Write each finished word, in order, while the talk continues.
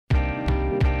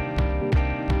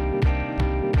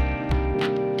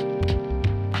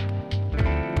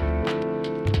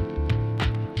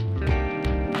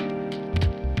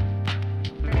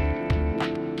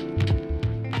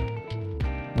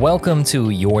Welcome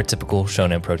to Your Typical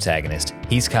Shonen Protagonist.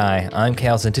 He's Kai, I'm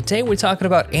Kels, and today we're talking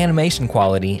about animation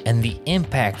quality and the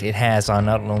impact it has on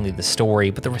not only the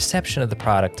story, but the reception of the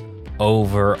product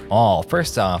overall.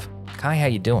 First off, Kai, how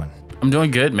you doing? I'm doing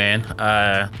good, man.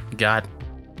 Got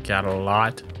a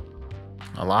lot.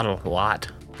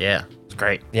 Yeah, it's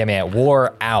great. Yeah, man,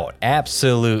 wore out.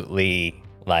 Absolutely,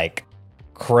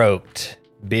 croaked,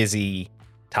 busy,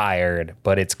 tired,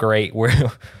 but it's great.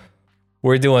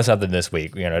 We're doing something this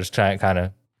week, just trying kind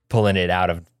of pulling it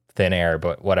out of thin air,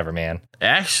 but whatever, man.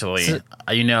 Actually,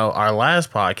 our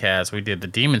last podcast, we did the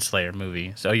Demon Slayer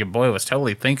movie. So your boy was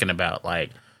totally thinking about,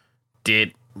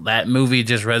 did that movie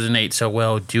just resonate so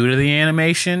well due to the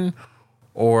animation?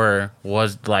 Or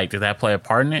did that play a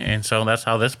part in it? And so that's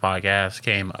how this podcast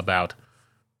came about.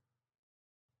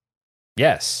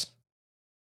 Yes,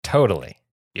 totally.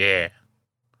 Yeah.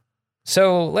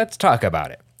 So let's talk about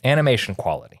it. Animation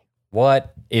quality.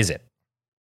 What is it?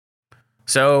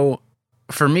 So,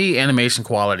 for me, animation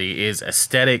quality is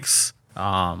aesthetics,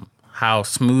 how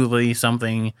smoothly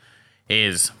something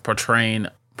is portrayed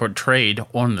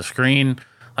on the screen.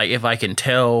 Like, if I can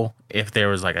tell if there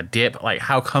was a dip,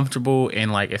 how comfortable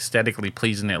and aesthetically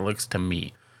pleasing it looks to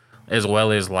me, as well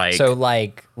as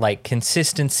So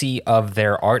consistency of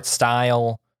their art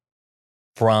style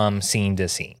from scene to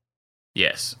scene.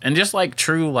 Yes, and just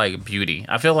true beauty.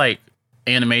 I feel like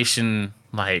animation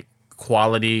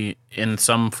quality in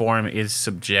some form is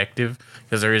subjective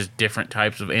because there is different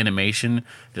types of animation,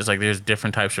 just like there's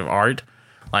different types of art.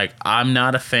 I'm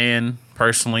not a fan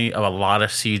personally of a lot of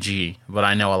CG, but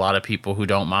I know a lot of people who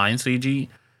don't mind CG,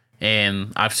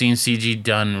 and I've seen CG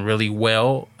done really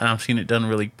well and I've seen it done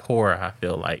really poor, I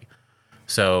feel like.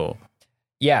 So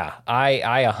yeah,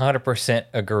 I 100%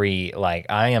 agree.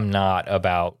 I am not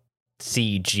about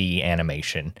CG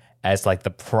animation as the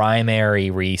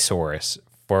primary resource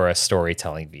for a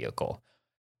storytelling vehicle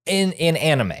in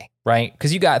anime, right?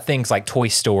 Because you got things like Toy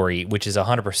Story, which is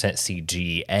 100%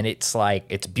 CG, and it's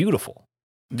it's beautiful.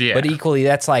 Yeah. But equally,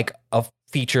 that's a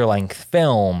feature-length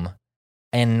film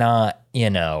and not,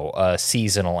 a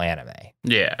seasonal anime.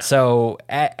 Yeah. So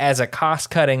as a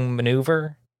cost-cutting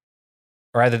maneuver,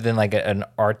 rather than an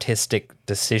artistic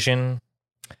decision,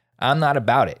 I'm not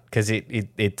about it because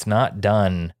it's not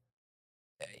done.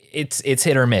 It's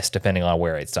hit or miss depending on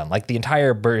where it's done. The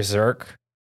entire Berserk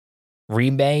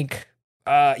remake,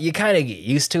 you kind of get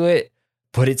used to it,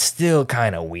 but it's still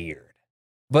kind of weird.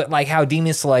 But how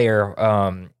Demon Slayer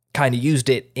kind of used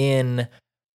it in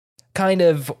kind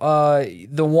of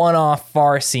the one-off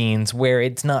far scenes where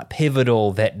it's not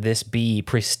pivotal that this be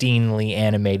pristinely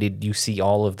animated. You see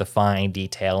all of the fine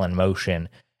detail and motion.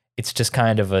 It's just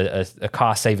kind of a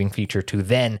cost-saving feature to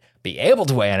then be able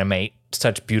to animate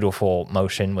such beautiful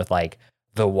motion with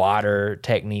the water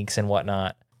techniques and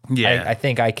whatnot. Yeah, I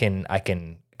think I can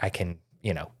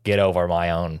get over my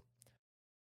own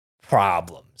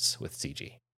problems with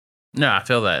CG. No, I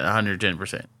feel that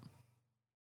 110%.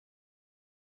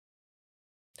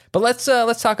 But let's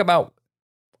talk about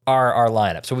our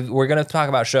lineup. So we're going to talk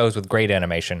about shows with great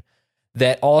animation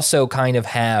that also kind of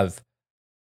have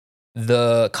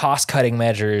the cost-cutting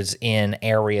measures in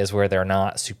areas where they're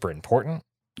not super important.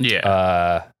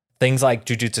 Yeah. Things like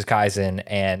Jujutsu Kaisen,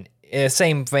 and in the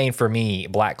same vein for me,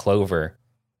 Black Clover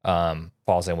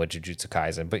falls in with Jujutsu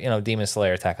Kaisen. But, Demon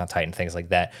Slayer, Attack on Titan, things like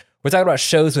that. We're talking about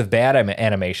shows with bad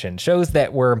animation, shows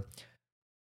that were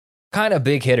kind of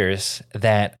big hitters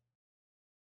that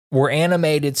were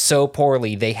animated so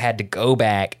poorly they had to go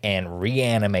back and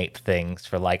reanimate things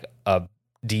for a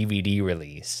DVD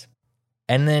release.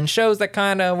 And then shows that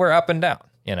kind of were up and down,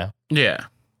 Yeah.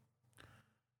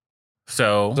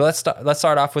 So let's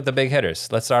start off with the big hitters.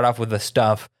 Let's start off with the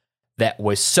stuff that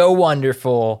was so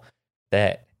wonderful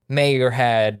that may or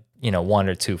had, one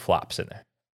or two flops in there.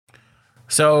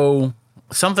 So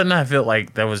something I feel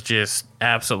that was just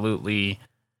absolutely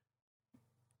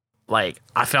I'm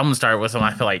gonna start with something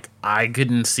I feel I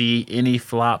couldn't see any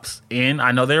flops in.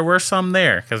 I know there were some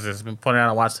there because it's been pointed out.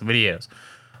 I watched the videos,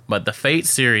 but the Fate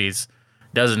series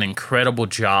does an incredible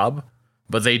job.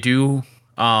 But they do,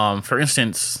 for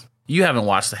instance, you haven't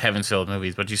watched the Heavenfield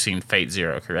movies, but you've seen Fate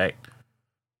Zero, correct?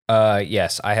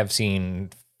 Yes, I have seen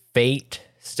Fate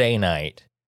Stay Night,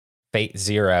 Fate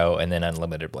Zero, and then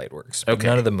Unlimited Blade Works. Okay.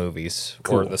 None of the movies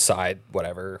or Cool. the side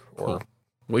whatever. Cool.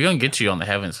 We're gonna get you on the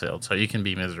Heavenfield so you can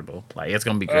be miserable. It's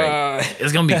gonna be great.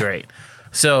 It's gonna be great.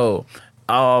 So,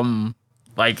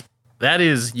 that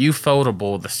is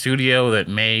Ufotable, the studio that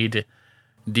made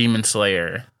Demon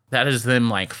Slayer. That is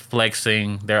them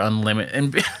flexing their unlimited,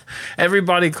 and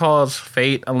everybody calls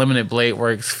Fate Unlimited Blade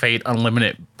Works Fate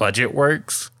Unlimited Budget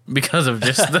Works. because of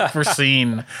just the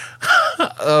foreseen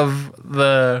of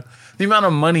the amount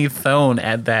of money thrown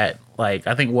at that, like,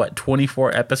 I think,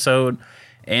 24 episode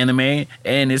anime.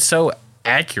 And it's so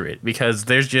accurate because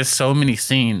there's just so many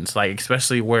scenes, like,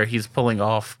 especially where he's pulling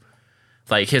off,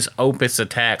 like, his Opus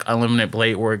attack, Unlimited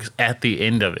Blade Works, at the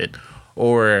end of it.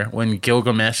 Or when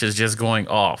Gilgamesh is just going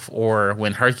off. Or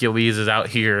when Hercules is out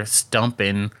here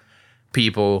stumping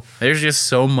people. There's just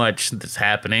so much that's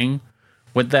happening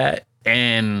with that.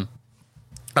 And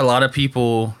a lot of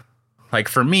people, like,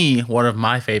 for me, one of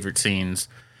my favorite scenes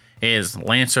is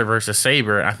Lancer versus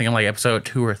Saber. I think I'm like episode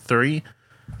 2 or 3.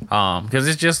 Because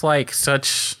it's just like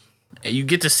such, you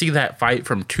get to see that fight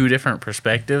from 2 different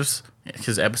perspectives.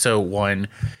 Because episode 1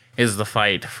 is the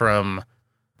fight from,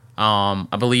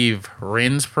 I believe,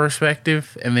 Ren's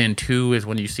perspective. And then 2 is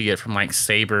when you see it from like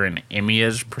Saber and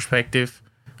Emiya's perspective.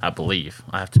 I believe.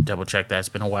 I have to double check that. It's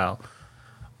been a while.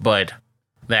 But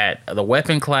that the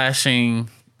weapon clashing,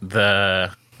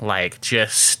 the like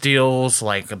just stills,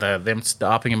 like them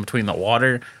stopping in between the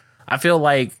water. I feel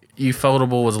like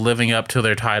Ufotable was living up to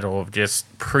their title of just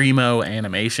primo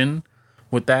animation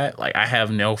with that. Like, I have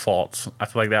no faults. I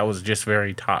feel like that was just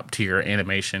very top tier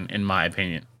animation in my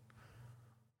opinion.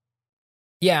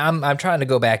 Yeah, I'm trying to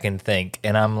go back and think,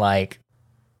 and I'm like,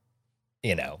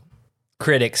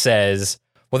 critic says,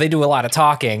 well, they do a lot of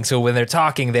talking, so when they're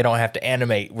talking, they don't have to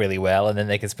animate really well, and then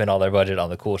they can spend all their budget on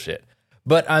the cool shit.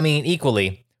 But I mean,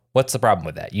 equally, what's the problem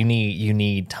with that? You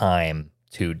need time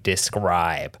to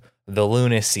describe the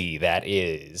lunacy that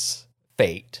is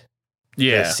Fate,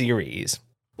 the series.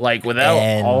 Like,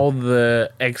 without all the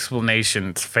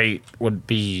explanations, Fate would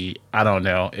be, I don't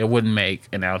know, it wouldn't make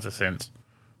an ounce of sense.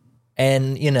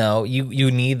 And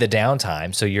you need the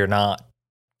downtime so you're not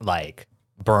like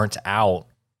burnt out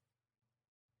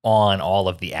on all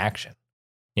of the action,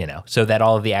 so that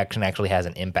all of the action actually has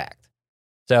an impact.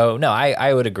 So no,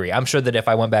 I would agree. I'm sure that if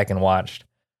I went back and watched,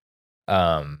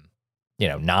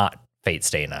 not Fate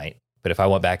Stay Night, but if I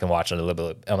went back and watched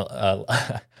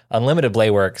Unlimited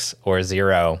Blade Works or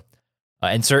Zero,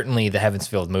 and certainly the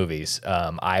Heavensfield movies,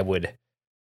 I would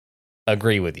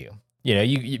agree with you.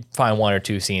 You find 1 or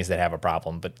 2 scenes that have a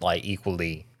problem, but like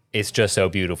equally, it's just so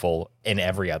beautiful in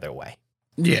every other way.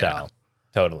 Yeah, so,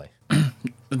 totally.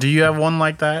 Do you have one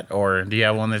like that, or do you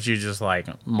have one that you just like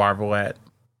marvel at?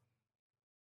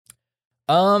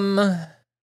 Not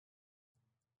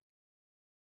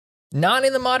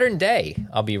in the modern day,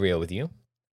 I'll be real with you.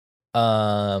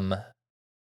 But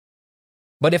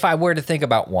if I were to think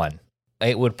about one,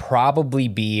 it would probably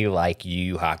be like Yu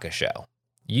Yu Hakusho.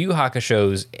 Yu Yu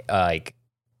Hakusho's like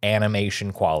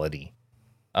animation quality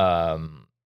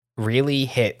really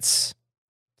hits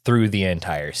through the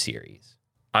entire series.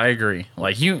 I agree.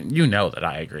 Like, you know that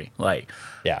I agree. Like,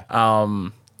 yeah.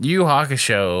 Yu Yu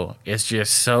Hakusho is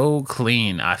just so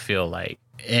clean, I feel like.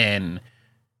 And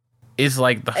it's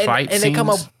like the fight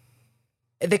scenes.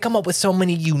 They come up with so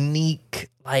many unique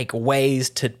like ways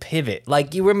to pivot.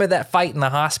 Like, you remember that fight in the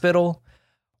hospital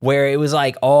where it was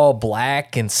like all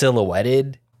black and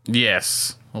silhouetted?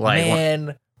 Yes. Like,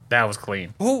 man, that was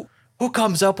clean. Who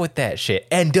comes up with that shit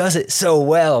and does it so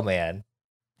well, man?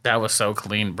 That was so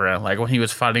clean, bro. Like, when he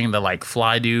was fighting the like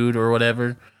fly dude or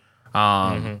whatever.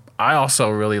 I also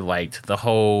really liked the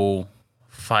whole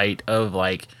fight of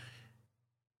like,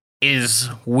 as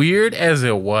weird as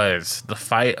it was, the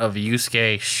fight of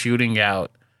Yusuke shooting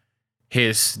out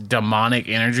his demonic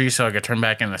energy so it could turn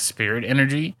back into spirit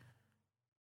energy.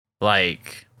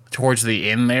 Like, towards the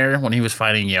end there when he was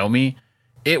fighting Yomi,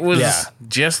 it was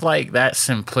just like that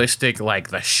simplistic, like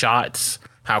the shots,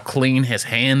 how clean his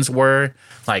hands were,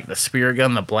 like the spirit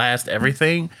gun, the blast,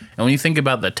 everything. And when you think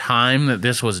about the time that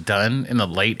this was done in the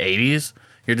late 80s,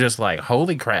 you're just like,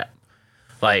 holy crap.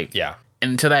 Like, yeah.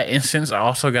 And to that instance, I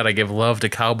also got to give love to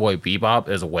Cowboy Bebop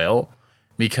as well,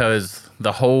 because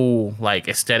the whole like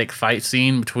aesthetic fight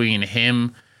scene between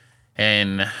him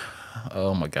and,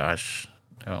 oh my gosh,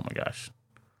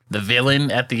 the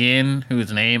villain at the end,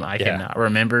 whose name I cannot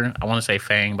remember. I want to say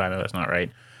Fang, but I know that's not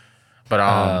right.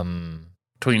 But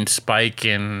between Spike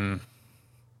and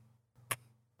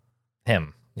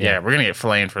him. Yeah, we're gonna get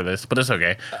flamed for this, but it's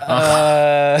okay.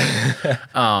 But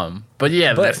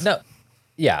yeah, but no,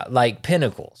 yeah, like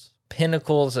pinnacles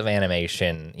of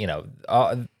animation.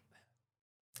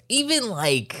 Even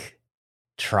like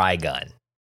Trigun.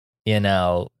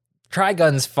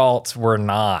 Trigun's faults were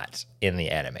not in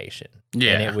the animation.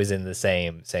 Yeah, and it was in the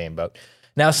same boat.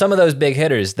 Now, some of those big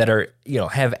hitters that are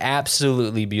have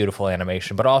absolutely beautiful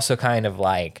animation, but also kind of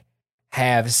like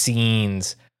have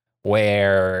scenes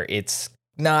where it's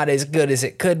not as good as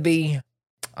it could be.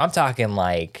 I'm talking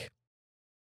like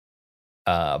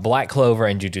Black Clover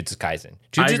and Jujutsu Kaisen.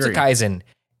 I Jujutsu agree. Kaisen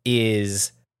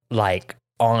is like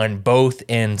on both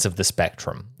ends of the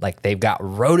spectrum. Like they've got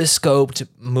rotoscoped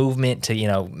movement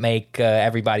to, make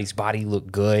everybody's body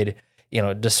look good,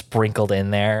 just sprinkled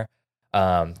in there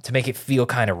to make it feel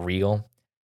kind of real.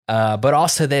 But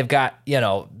also they've got,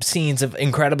 scenes of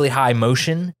incredibly high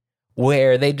motion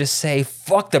where they just say,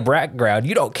 fuck the background.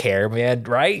 You don't care, man,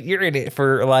 right? You're in it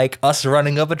for like us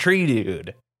running up a tree,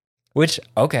 dude. Which,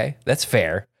 okay, that's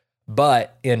fair.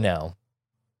 But,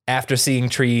 after seeing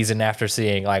trees and after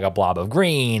seeing like a blob of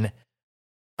green,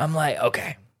 I'm like,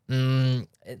 okay. Same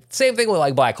thing with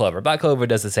like Black Clover. Black Clover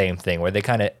does the same thing where they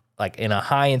kind of like in a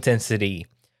high intensity,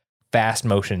 fast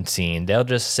motion scene, they'll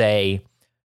just say,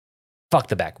 fuck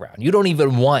the background. You don't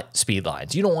even want speed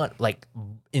lines. You don't want like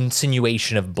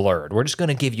insinuation of blurred. We're just going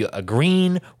to give you a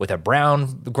green with a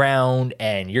brown ground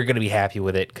and you're going to be happy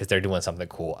with it because they're doing something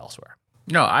cool elsewhere.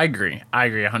 No, I agree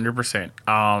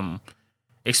 100%.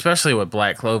 Especially with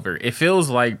Black Clover. It feels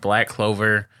like Black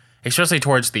Clover, especially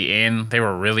towards the end, they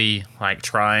were really like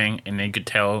trying and they could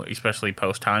tell, especially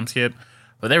post time skip.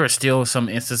 But there were still some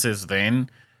instances then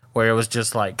where it was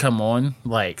just like, come on,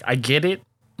 like I get it,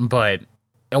 but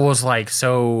it was like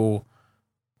so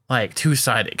like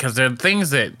two-sided because there are things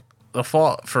that the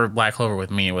fault for Black Clover with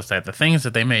me was that the things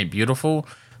that they made beautiful,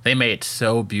 they made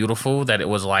so beautiful that it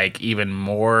was like even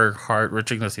more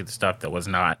heart-wrenching to see the stuff that was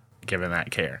not given that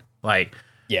care. Like,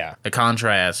 yeah, the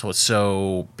contrast was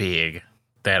so big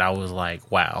that I was like,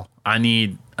 wow,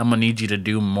 I'm gonna need you to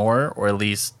do more or at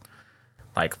least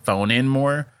like phone in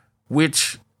more,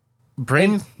 which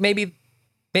brings maybe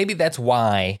that's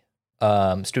why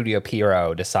Studio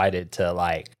Pierrot decided to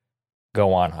like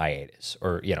go on hiatus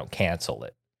or cancel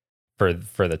it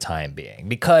for the time being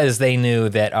because they knew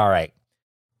that all right,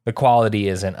 the quality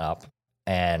isn't up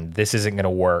and this isn't going to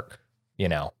work.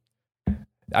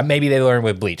 Maybe they learned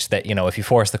with Bleach that if you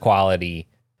force the quality,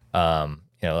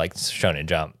 like Shonen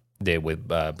Jump did with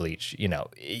Bleach,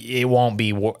 it won't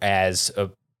be as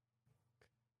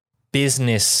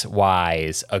business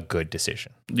wise a good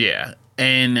decision. Yeah.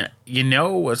 And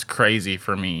what's crazy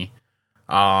for me?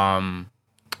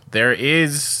 There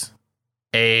is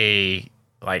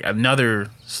another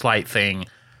slight thing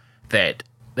that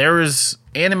there is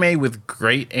anime with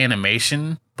great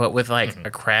animation, but with like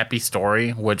a crappy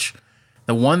story, which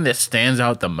the one that stands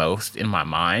out the most in my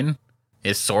mind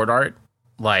is Sword Art.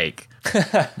 Like,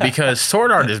 because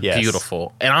Sword Art is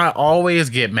beautiful. And I always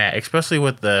get mad, especially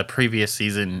with the previous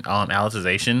season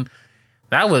Alicization.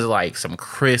 That was like some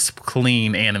crisp,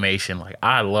 clean animation. Like,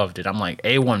 I loved it. I'm like,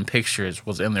 A1 Pictures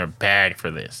was in their bag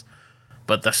for this.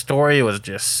 But the story was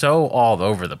just so all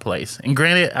over the place. And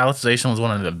granted, Alicization was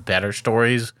one of the better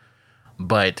stories.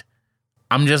 But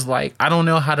I'm just like, I don't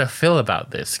know how to feel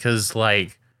about this. Because,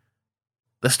 like,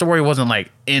 the story wasn't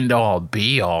like end all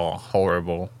be all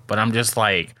horrible. But I'm just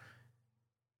like,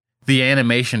 the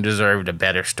animation deserved a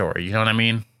better story. You know what I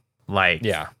mean? Like,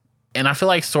 yeah. And I feel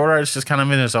like Sword Art is just kind of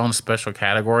in its own special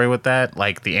category with that.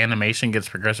 Like, the animation gets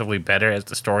progressively better as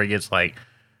the story gets, like,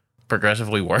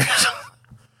 progressively worse.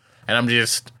 And I'm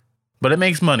just... But it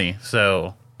makes money.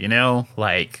 So,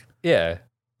 like... Yeah.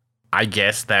 I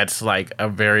guess that's, like, a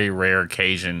very rare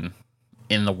occasion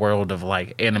in the world of,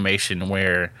 like, animation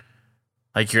where,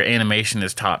 like, your animation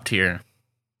is top tier,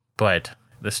 but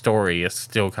the story is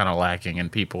still kind of lacking and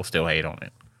people still hate on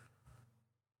it.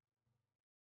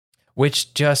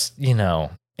 Which just,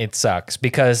 it sucks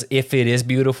because if it is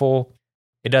beautiful,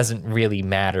 it doesn't really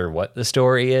matter what the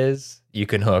story is. You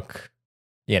can hook,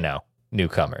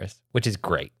 newcomers, which is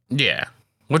great. Yeah.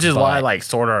 Which is why, like,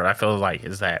 Sword Art, I feel like,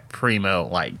 is that primo,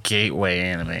 like, gateway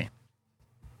anime.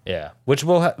 Yeah. Which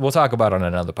we'll talk about on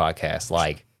another podcast.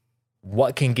 Like,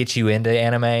 what can get you into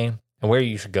anime and where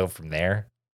you should go from there.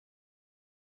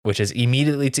 Which is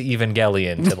immediately to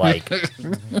Evangelion to like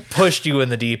push you in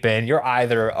the deep end. You're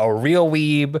either a real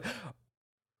weeb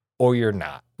or you're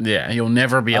not. Yeah, you'll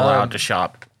never be allowed to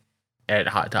shop at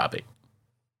Hot Topic.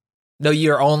 No,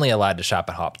 you're only allowed to shop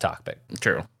at Hot Topic.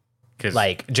 True.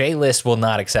 Like, J-List will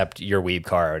not accept your weeb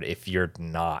card if you're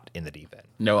not in the deep end.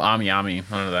 No Ami, none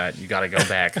of that. You gotta go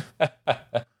back.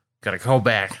 Gotta go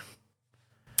back.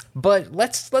 But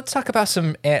let's talk about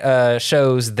some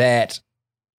shows that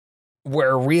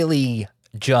were really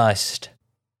just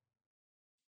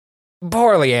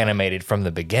poorly animated from the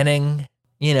beginning.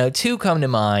 Two come to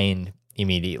mind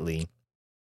immediately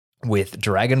with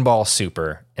Dragon Ball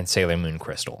Super and Sailor Moon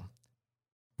Crystal.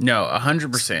 No,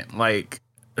 100%. Like,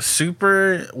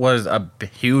 Super was a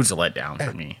huge letdown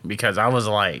for me because I was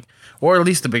like, or at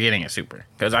least the beginning of Super,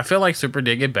 because I feel like Super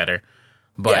did get better.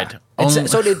 But and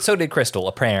so did Crystal.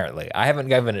 Apparently, I haven't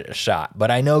given it a shot,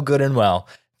 but I know good and well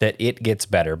that it gets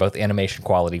better, both animation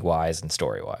quality wise and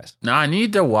story wise. now I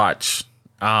need to watch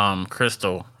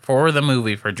Crystal for the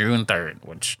movie for June 3rd,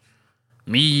 which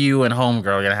me, you, and Homegirl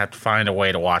are gonna have to find a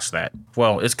way to watch that.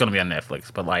 Well, it's gonna be on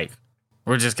Netflix, but like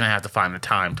we're just gonna have to find the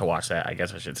time to watch that, I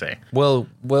guess I should say. We'll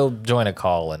join a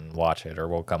call and watch it, or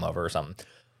we'll come over or something.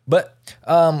 But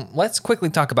let's quickly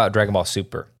talk about Dragon Ball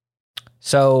Super.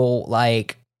 So,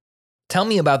 like, tell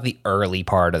me about the early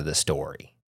part of the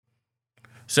story.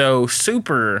 So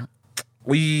Super,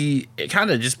 it kind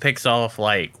of just picks off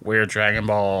like where Dragon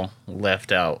Ball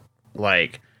left out,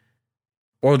 like,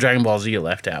 or Dragon Ball Z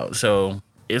left out. So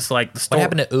it's like the story. What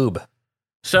happened to Oob?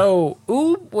 So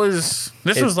Oob was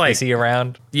Is he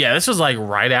around? Yeah, this was like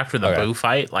right after the Boo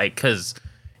fight, like because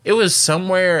it was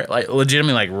somewhere like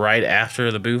legitimately like right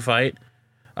after the Boo fight.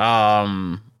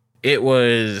 It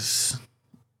was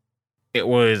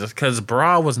because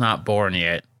Bra was not born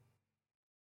yet,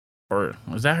 or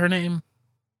was that her name?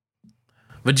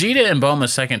 Vegeta and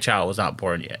Bulma's second child was not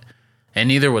born yet, and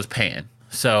neither was Pan.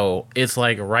 So it's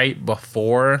like right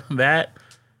before that.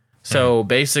 So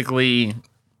basically,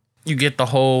 you get the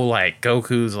whole like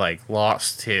Goku's like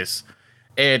lost his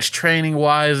edge training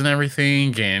wise and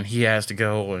everything, and he has to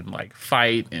go and like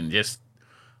fight and just.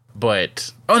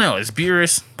 But oh no, it's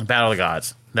Beerus, Battle of the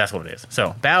Gods. That's what it is.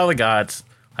 So Battle of the Gods,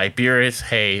 like Beerus,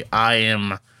 hey, I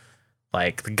am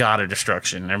like the god of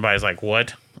destruction. Everybody's like,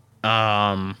 what?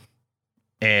 And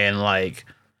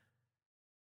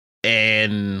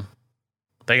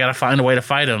they gotta find a way to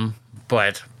fight him.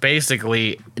 But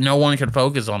basically, no one can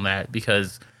focus on that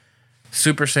because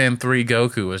Super Saiyan 3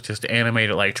 Goku was just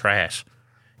animated like trash.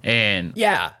 And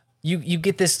yeah, you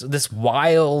get this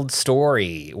wild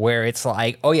story where it's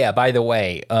like, oh yeah, by the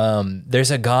way,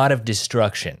 there's a god of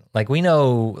destruction. Like we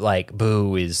know, like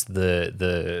Boo is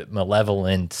the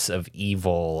malevolence of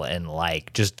evil and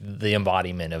like just the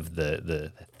embodiment of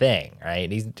the thing,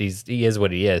 right? He is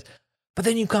what he is. But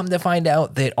then you come to find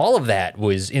out that all of that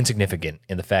was insignificant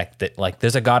in the fact that like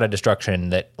there's a god of destruction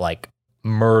that like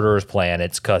murders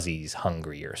planets because he's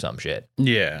hungry or some shit.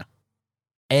 yeah.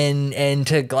 And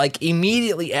to like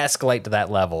immediately escalate to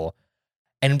that level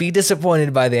and be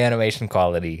disappointed by the animation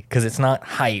quality because it's not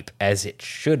hype as it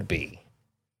should be.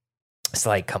 It's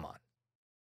like, come on.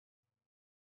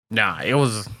 Nah, it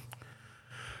was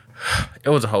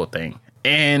a whole thing.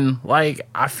 And like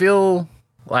I feel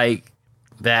like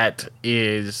that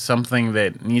is something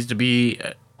that needs to be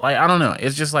like, I don't know.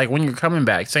 It's just like when you're coming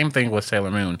back, same thing with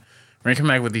Sailor Moon. When you come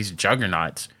back with these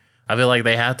juggernauts, I feel like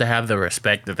they have to have the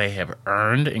respect that they have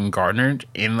earned and garnered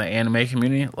in the anime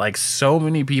community. Like so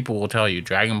many people will tell you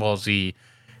Dragon Ball Z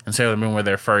and Sailor Moon were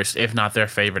their first, if not their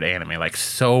favorite anime. Like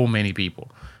so many people.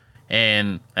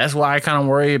 And that's why I kind of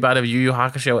worry about if Yu Yu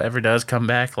Hakusho ever does come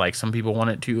back. Like some people want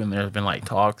it to, and there's been like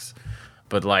talks.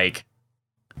 But like,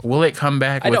 will it come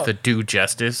back with the due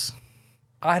justice?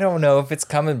 I don't know if it's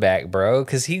coming back, bro,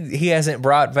 because he hasn't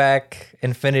brought back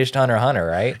and finished Hunter x Hunter,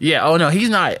 right? Yeah, oh no, he's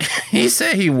not. He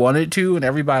said he wanted to, and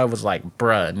everybody was like,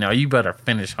 bruh, no, you better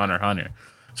finish Hunter x Hunter.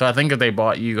 So I think if they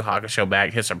bought Yu Yu Hakusho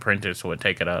back, his apprentice would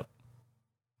take it up.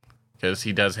 Because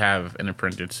he does have an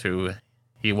apprentice who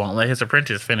he won't let his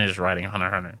apprentice finish writing Hunter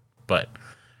x Hunter. But,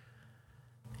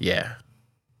 yeah.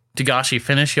 Togashi,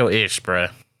 finish your ish, bruh.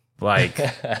 Like,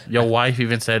 your wife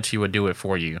even said she would do it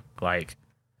for you. Like,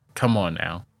 come on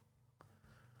now.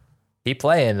 He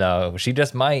playing though. She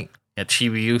just might. Yeah,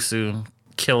 Chibiusu,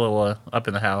 Killua up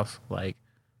in the house. Like,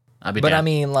 I'd be But down. I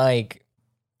mean, like,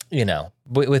 you know,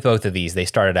 with both of these, they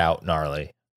started out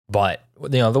gnarly. But,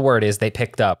 you know, the word is they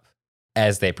picked up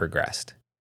as they progressed.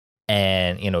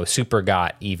 And, you know, Super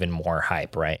got even more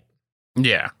hype, right?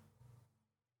 Yeah.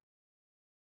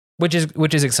 Which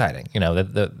is exciting, you know,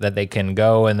 that they can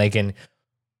go and they can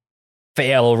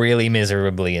fail really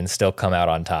miserably and still come out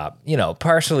on top. You know,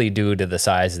 partially due to the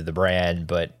size of the brand,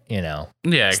 but you know,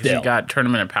 yeah, because you got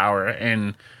Tournament of Power,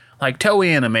 and like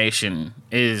Toei Animation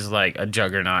is like a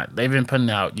juggernaut. They've been putting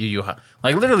out Yu Yu,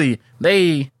 like literally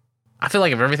I feel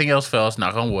like if everything else fails,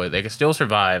 knock on wood, they could still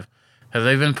survive because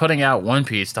they've been putting out One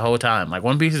Piece the whole time. Like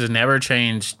One Piece has never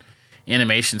changed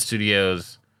animation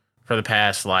studios for the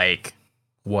past like.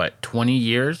 What, 20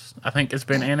 years? I think it's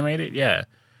been animated. Yeah.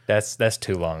 That's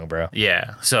too long, bro.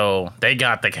 Yeah. So they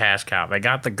got the cash cow. They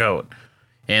got the goat.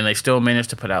 And they still managed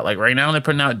to put out, like right now they're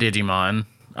putting out Digimon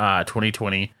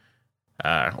 2020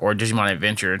 or Digimon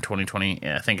Adventure 2020.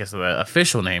 Yeah, I think it's the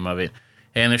official name of it.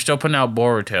 And they're still putting out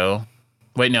Boruto.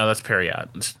 Wait, no, that's Period.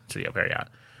 It's Studio Period.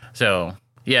 So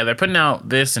yeah, they're putting out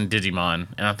this and Digimon.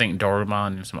 And I think Doraemon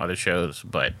and some other shows.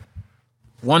 But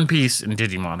One Piece and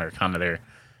Digimon are kind of their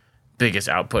biggest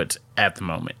outputs at the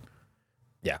moment.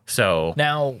 Yeah. So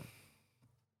now,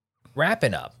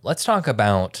 wrapping up, let's talk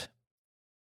about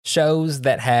shows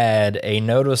that had a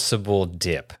noticeable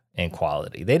dip in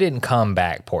quality. They didn't come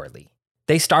back poorly.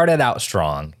 They started out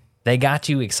strong. They got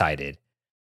you excited.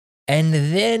 And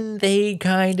then they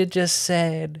kind of just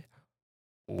said,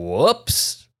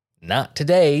 whoops, not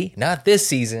today, not this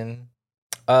season.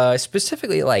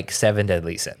 Specifically like Seven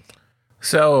Deadly Sins.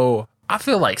 So I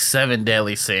feel like Seven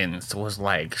Deadly Sins was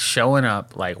like showing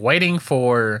up, like waiting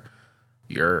for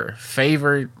your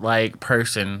favorite like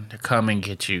person to come and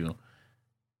get you,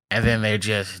 and then they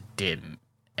just didn't,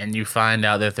 and you find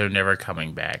out that they're never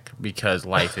coming back because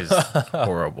life is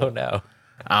horrible. Oh no.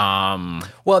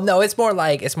 Well, no, it's more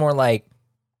like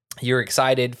you're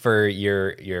excited for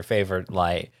your favorite,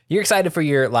 like you're excited for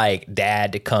your like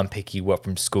dad to come pick you up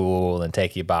from school and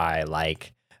take you by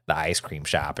like the ice cream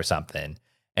shop or something,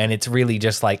 and it's really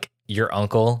just like your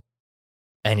uncle,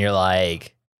 and you're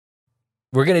like,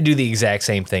 we're gonna do the exact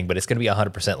same thing, but it's gonna be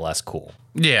 100% less cool.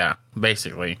 Yeah,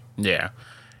 basically, yeah.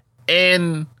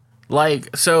 And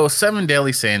like, so Seven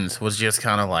Deadly Sins was just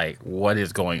kind of like, what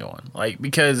is going on? Like,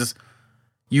 because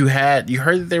you heard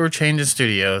that they were changing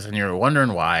studios, and you were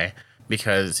wondering why.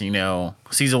 Because, season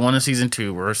 1 and season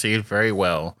 2 were received very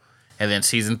well, and then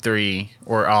season 3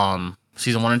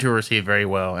 season 1 and 2 were received very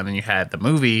well, and then you had the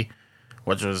movie,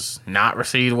 which was not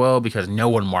received well because no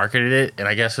one marketed it. And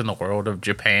I guess in the world of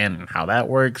Japan and how that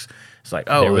works, it's like,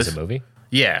 oh, there was a movie.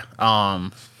 Yeah,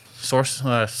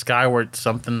 Skyward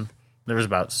something. There was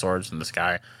about swords in the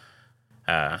sky.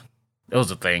 It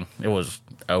was a thing. It was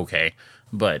okay.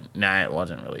 But nah, it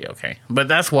wasn't really okay. But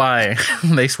that's why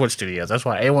they switched studios. That's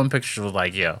why A1 Pictures was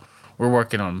like, yo, we're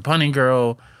working on Bunny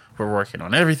Girl. We're working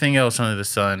on everything else under the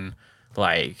sun.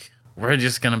 Like, we're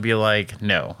just going to be like,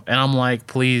 no. And I'm like,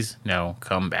 please, no,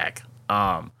 come back.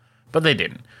 But they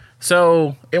didn't.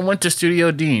 So it went to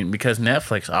Studio Dean because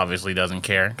Netflix obviously doesn't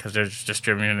care because they're just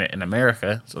distributing it in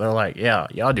America. So they're like, yeah,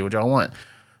 y'all do what y'all want.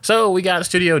 So we got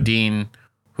Studio Dean,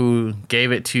 who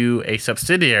gave it to a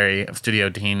subsidiary of Studio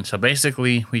Dean. So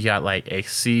basically, we got like a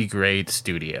C grade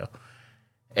studio.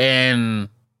 And,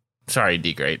 sorry,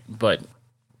 D grade. But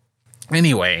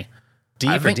anyway.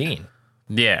 D for Dean.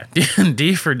 Yeah,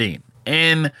 D for Dean.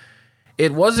 And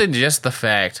it wasn't just the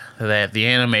fact that the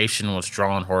animation was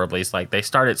drawn horribly. It's like they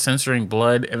started censoring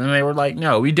blood, and then they were like,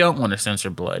 no, we don't want to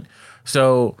censor blood.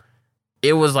 So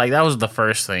it was like, that was the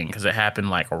first thing, because it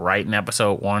happened like right in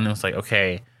episode 1. It was like,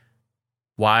 okay,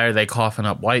 why are they coughing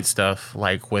up white stuff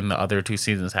like when the other 2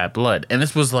 seasons had blood? And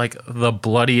this was like the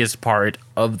bloodiest part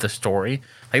of the story.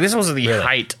 Like, this was the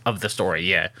height of the story,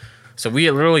 yeah. So we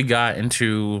had literally got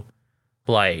into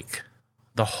like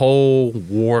the whole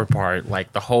war part,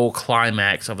 like the whole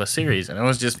climax of the series, and it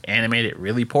was just animated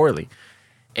really poorly.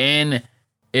 And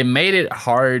it made it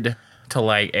hard to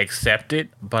like accept it,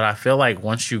 but I feel like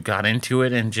once you got into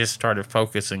it and just started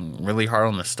focusing really hard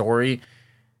on the story,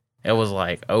 it was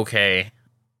like, okay,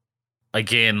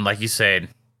 again, like you said,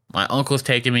 my uncle's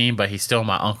taking me, but he's still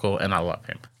my uncle, and I love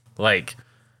him. Like,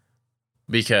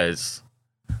 because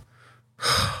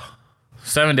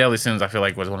Seven Deadly Sins, I feel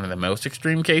like, was one of the most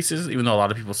extreme cases, even though a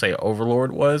lot of people say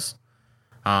Overlord was,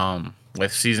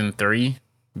 with season 3,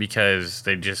 because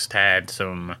they just had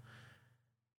some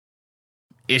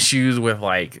issues with,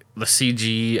 like, the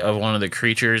CG of one of the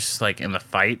creatures, like, in the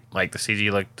fight. Like, the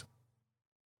CG looked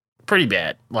pretty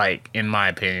bad, like, in my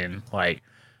opinion. Like,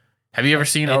 have you ever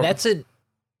seen...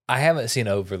 I haven't seen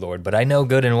Overlord, but I know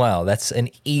good and well that's an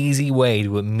easy way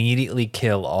to immediately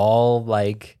kill all,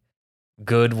 like,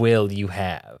 goodwill you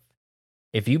have.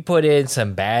 If you put in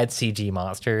some bad CG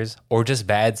monsters or just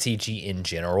bad CG in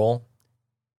general,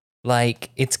 like,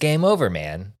 it's game over,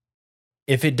 man.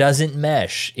 If it doesn't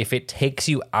mesh, if it takes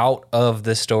you out of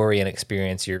the story and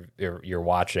experience you're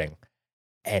watching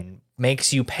and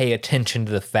makes you pay attention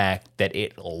to the fact that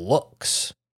it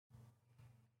looks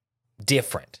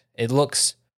different, it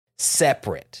looks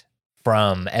separate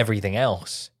from everything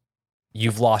else,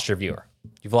 you've lost your viewer.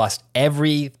 You've lost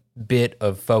every bit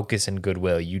of focus and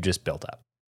goodwill you just built up.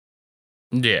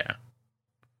 Yeah.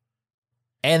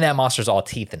 And that monster's all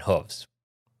teeth and hooves,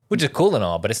 which is cool and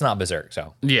all, but it's not Berserk,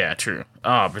 so. Yeah, true.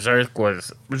 Oh, Berserk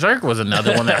was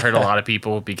another one that hurt a lot of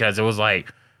people because it was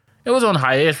like, it was on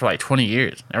hiatus for like 20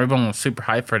 years. Everyone was super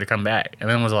hyped for it to come back. And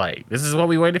then was like, this is what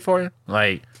we waited for?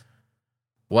 Like,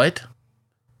 what?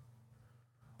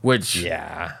 Which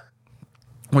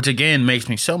again makes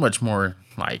me so much more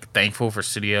like thankful for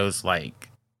studios like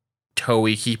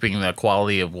Toei keeping the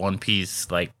quality of One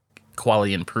Piece, like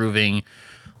quality improving,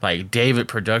 like David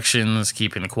Productions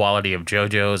keeping the quality of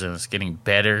JoJo's and it's getting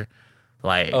better.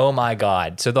 Like, Oh my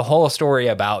God. So the whole story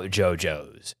about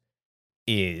JoJo's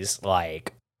is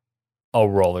like a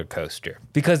roller coaster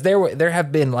because there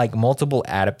have been like multiple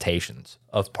adaptations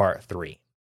of part 3.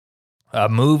 A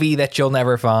movie that you'll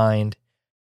never find,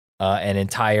 an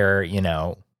entire,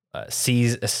 a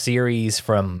series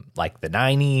from like the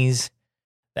 90s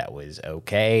that was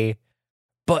okay.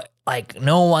 But like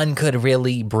no one could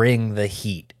really bring the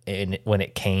heat in when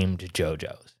it came to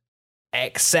JoJo's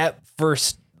except for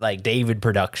like David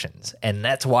Productions. And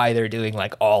that's why they're doing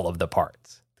like all of the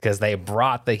parts because they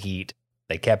brought the heat,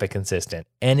 they kept it consistent,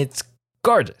 and it's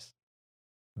gorgeous.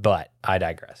 But I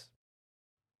digress.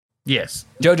 yes,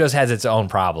 JoJo's has its own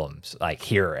problems like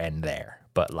here and there,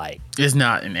 but like it's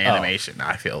not an animation.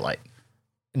 I feel like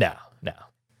no.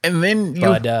 And then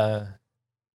But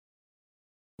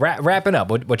wrapping up,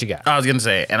 what you got? I was gonna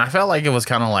say, and I felt like it was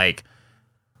kind of like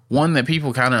one that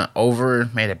people kind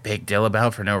of made a big deal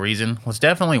about for no reason was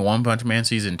definitely One Punch Man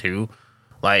season 2.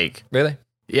 Like, Really?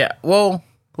 yeah, well,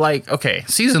 like, okay,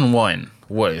 season 1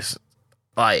 was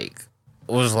like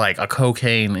a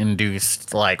cocaine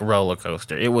induced like roller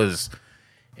coaster. It was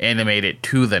animated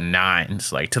to the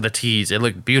nines, like to the T's. It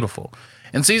looked beautiful.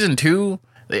 And season 2,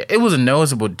 it was a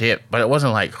noticeable dip, but it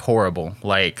wasn't like horrible.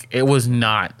 Like, it was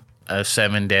not a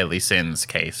 7 Deadly Sins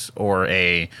case or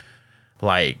a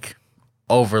like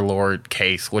Overlord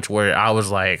case, where I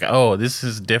was like, oh, this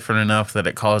is different enough that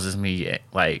it causes me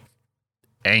like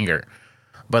anger.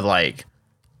 But like,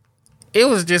 it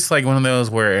was just like one of those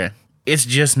where it's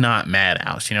just not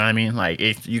Madhouse, you know what I mean? Like,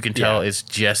 you can tell it's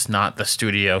just not the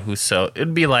studio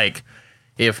it'd be like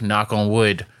if, knock on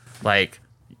wood, like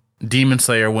Demon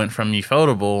Slayer went from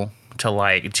Ufotable to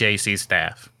like JC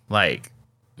Staff. Like,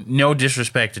 no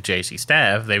disrespect to JC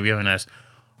Staff, they've given us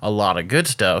a lot of good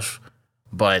stuff,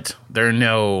 but they're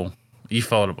no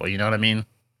Ufotable, you know what I mean?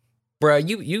 Bro,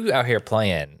 you out here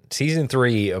playing. Season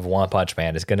 3 of One Punch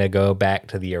Man is going to go back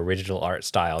to the original art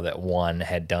style that One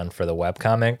had done for the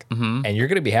webcomic, and you're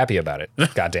going to be happy about it.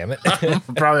 God damn it.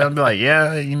 Probably I'll be like,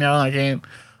 yeah,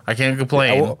 I can't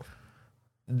complain.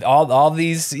 All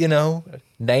these,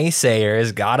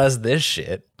 naysayers got us this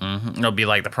shit. It'll be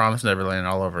like The Promised Neverland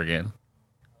all over again.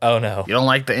 Oh, no. You don't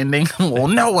like the ending? Well,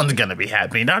 no one's going to be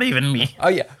happy, not even me. Oh,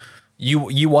 yeah.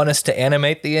 You want us to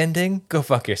animate the ending? Go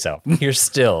fuck yourself. Here's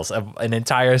stills of an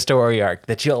entire story arc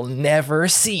that you'll never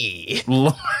see.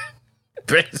 Lord,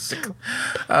 basically.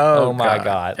 Oh my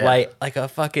God. Yeah. Like a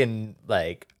fucking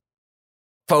like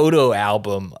photo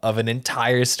album of an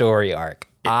entire story arc.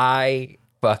 I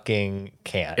fucking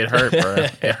can't. It hurt, bro.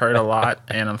 It hurt a lot,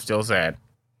 and I'm still sad.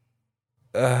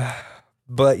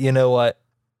 But you know what?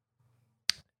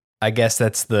 I guess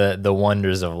that's the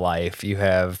wonders of life. You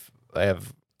have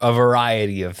a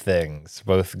variety of things,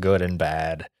 both good and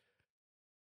bad,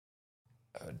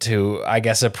 to, I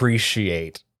guess,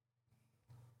 appreciate.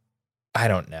 I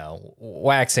don't know,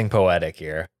 waxing poetic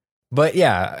here. But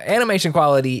yeah, animation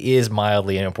quality is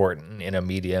mildly important in a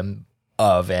medium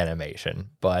of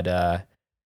animation. But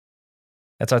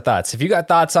that's our thoughts. If you got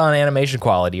thoughts on animation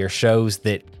quality or shows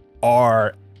that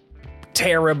are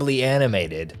terribly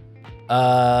animated,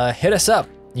 hit us up.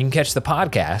 You can catch the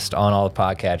podcast on all the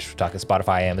podcasts. We're talking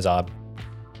Spotify, Amazon,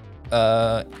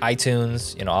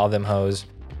 iTunes, all of them hoes,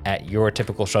 at Your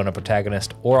Typical Shonen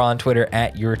Protagonist, or on Twitter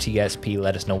at YTSP.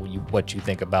 Let us know what you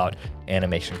think about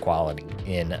animation quality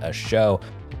in a show.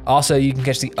 Also, you can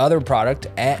catch the other product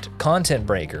at Content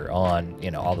Breaker on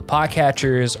all the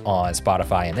podcatchers, on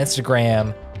Spotify and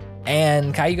Instagram.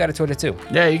 And Kai, you got a Twitter too.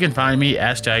 Yeah, you can find me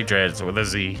at JackDreads with a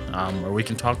Z, where we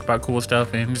can talk about cool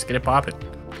stuff and just get it popping.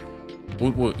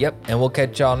 Yep, and we'll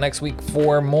catch y'all next week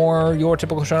for more Your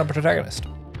Typical Shonen Protagonist.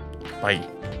 Bye.